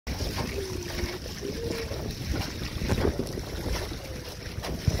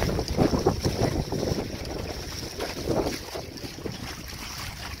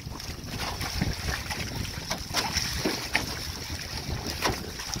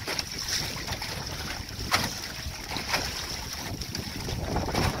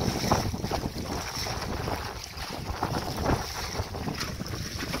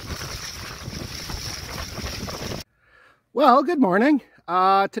Well, good morning.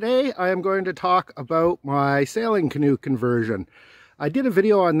 Today I am going to talk about my sailing canoe conversion. I did a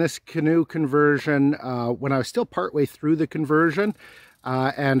video on this canoe conversion when I was still partway through the conversion.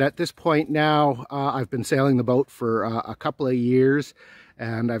 And at this point now, I've been sailing the boat for a couple of years,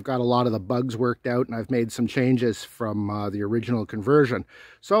 and I've got a lot of the bugs worked out, and I've made some changes from the original conversion.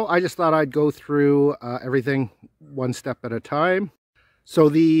 So I just thought I'd go through everything one step at a time. So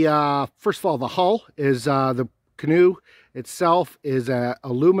the first of all, the hull is the canoe itself is a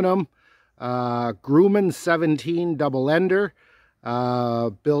aluminum Grumman 17 double ender,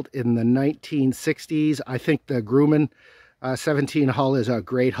 built in the 1960s. I think the Grumman 17 hull is a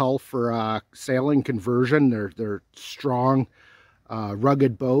great hull for sailing conversion. They're strong,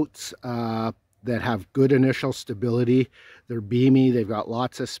 rugged boats that have good initial stability. They're beamy. They've got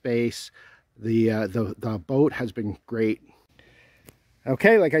lots of space. The boat has been great.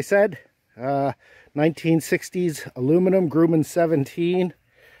 Okay, like I said, 1960s aluminum Grumman 17.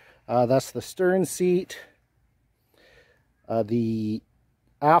 That's the stern seat. The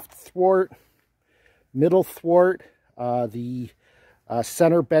aft thwart, middle thwart. The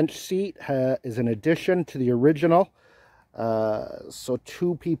center bench seat is an addition to the original. So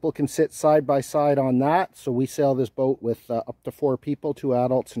two people can sit side by side on that. So we sail this boat with up to 4 people, 2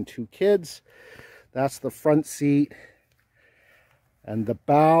 adults and 2 kids. That's the front seat. And the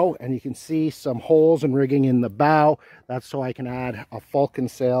bow, and you can see some holes and rigging in the bow. That's so I can add a falcon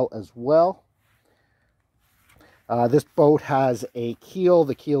sail as well. This boat has a keel.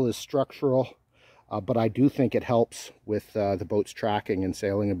 The keel is structural, but I do think it helps with the boat's tracking and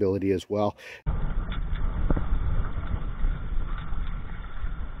sailing ability as well.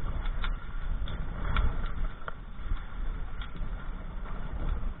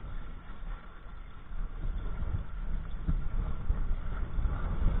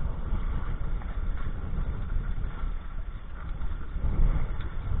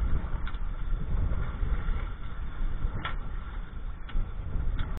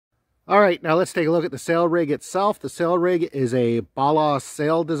 All right, now let's take a look at the sail rig itself. The sail rig is a Bala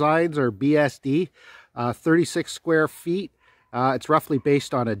Sail Designs, or BSD, 36 square feet. It's roughly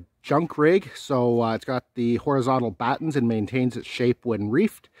based on a junk rig, so it's got the horizontal battens and maintains its shape when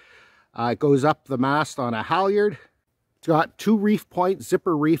reefed. It goes up the mast on a halyard. It's got 2 reef point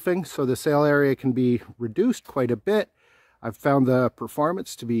zipper reefing, so the sail area can be reduced quite a bit. I've found the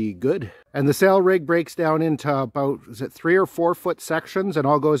performance to be good. And the sail rig breaks down into about, is it 3 or 4 foot sections, and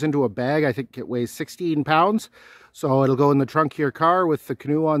all goes into a bag. I think it weighs 16 pounds. So it'll go in the trunk of your car with the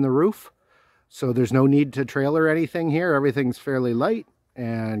canoe on the roof. So there's no need to trailer anything here. Everything's fairly light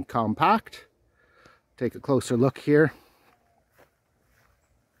and compact. Take a closer look here.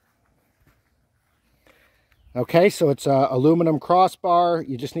 Okay, so it's a aluminum crossbar.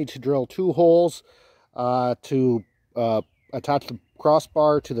 You just need to drill 2 holes to attach the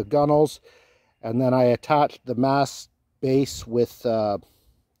crossbar to the gunnels, and then I attached the mast base with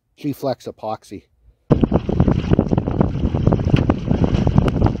G-Flex epoxy.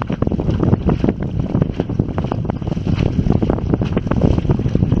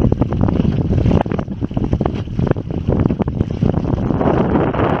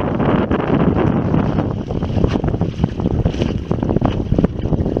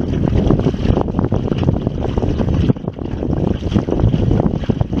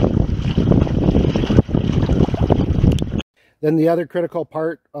 Then the other critical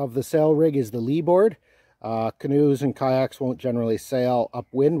part of the sail rig is the lee board. Canoes and kayaks won't generally sail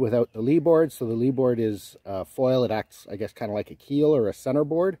upwind without the lee board. So the lee board is foil. It acts, I guess, kind of like a keel or a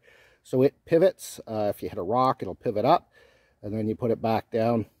centerboard. So it pivots. If you hit a rock, it'll pivot up, and then you put it back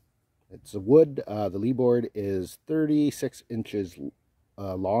down. It's a wood. The lee board is 36 inches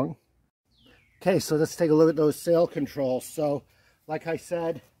long. Okay, so let's take a look at those sail controls. So, like I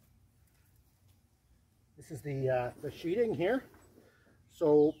said, this is the sheeting here.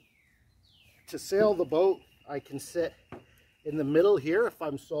 So to sail the boat, I can sit in the middle here if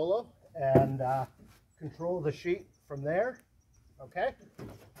I'm solo and control the sheet from there, okay?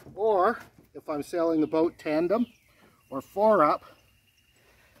 Or if I'm sailing the boat tandem or 4 up,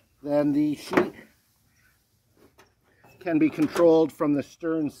 then the sheet can be controlled from the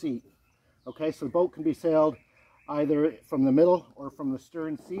stern seat. Okay, so the boat can be sailed either from the middle or from the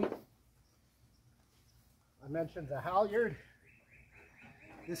stern seat. I mentioned the halyard.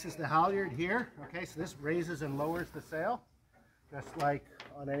 This is the halyard here. Okay, so this raises and lowers the sail, just like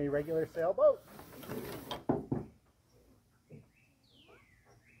on any regular sailboat.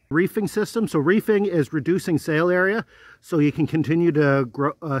 Reefing system. So reefing is reducing sail area, so you can continue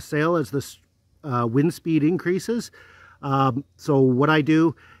to sail as the wind speed increases. So what I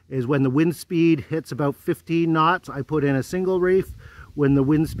do is when the wind speed hits about 15 knots, I put in a single reef. When the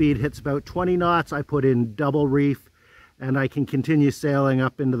wind speed hits about 20 knots, I put in double reef, and I can continue sailing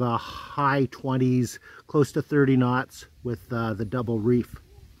up into the high 20s, close to 30 knots with the double reef.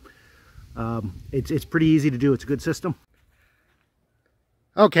 It's pretty easy to do. It's a good system.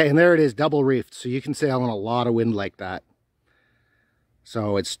 Okay, and there it is, double reefed, so you can sail in a lot of wind like that.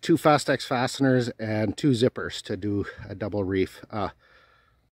 So it's 2 Fastex fasteners and 2 zippers to do a double reef.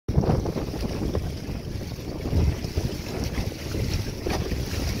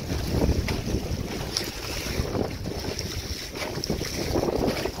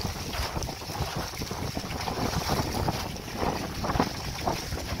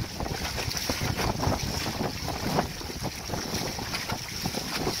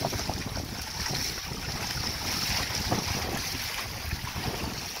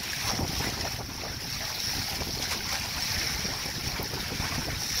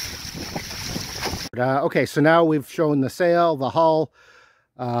 Okay, so now we've shown the sail, the hull,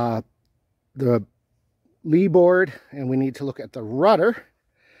 the lee board, and we need to look at the rudder.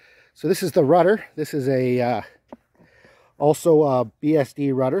 So this is the rudder. This is also a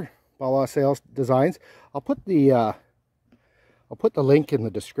BSD rudder, Bala Sail Designs. I'll put the link in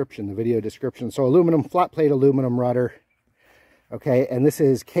the description, the video description. So aluminum, flat plate aluminum rudder. Okay, and this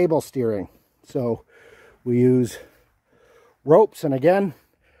is cable steering. So we use ropes, and again,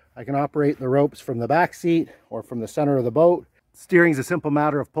 I can operate the ropes from the back seat or from the center of the boat. Steering is a simple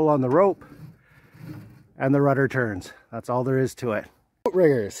matter of pull on the rope and the rudder turns. That's all there is to it.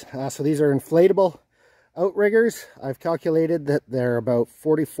 Outriggers. So these are inflatable outriggers. I've calculated that they're about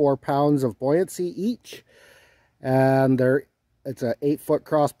 44 pounds of buoyancy each. And it's an 8-foot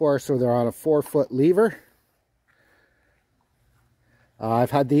crossbar, so they're on a 4-foot lever.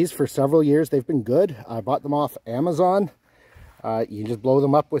 I've had these for several years. They've been good. I bought them off Amazon. You just blow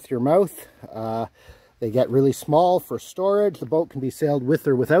them up with your mouth. They get really small for storage. The boat can be sailed with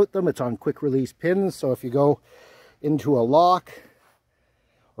or without them. It's on quick release pins, so if you go into a lock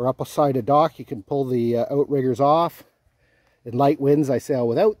or up beside a dock, you can pull the outriggers off. In light winds, I sail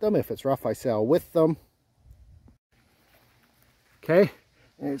without them. If it's rough, I sail with them. Okay,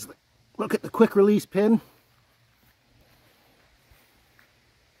 look at the quick release pin.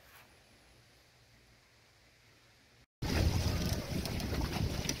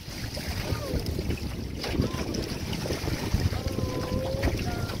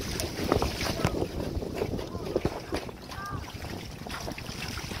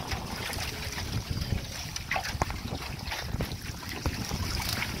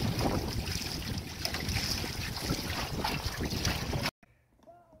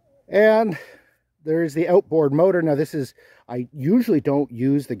 And there's the outboard motor. Now I usually don't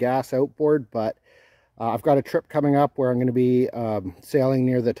use the gas outboard, but I've got a trip coming up where I'm going to be sailing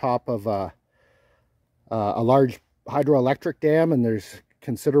near the top of a large hydroelectric dam, and there's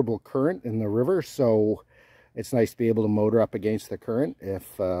considerable current in the river, so it's nice to be able to motor up against the current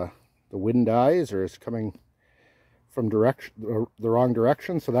if the wind dies or is coming from the wrong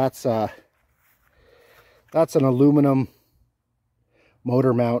direction. So that's an aluminum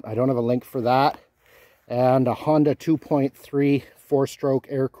motor mount. I don't have a link for that. And a Honda 2.3 4-stroke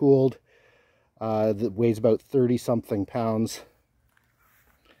air-cooled that weighs about 30-something pounds.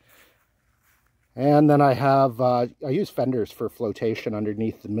 And then I use fenders for flotation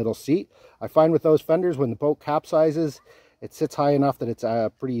underneath the middle seat. I find with those fenders, when the boat capsizes, it sits high enough that it's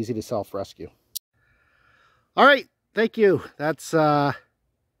pretty easy to self-rescue. All right, thank you. That's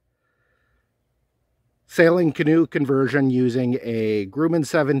sailing canoe conversion using a Grumman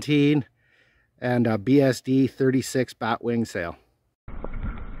 17 and a BSD 36 Batwing sail.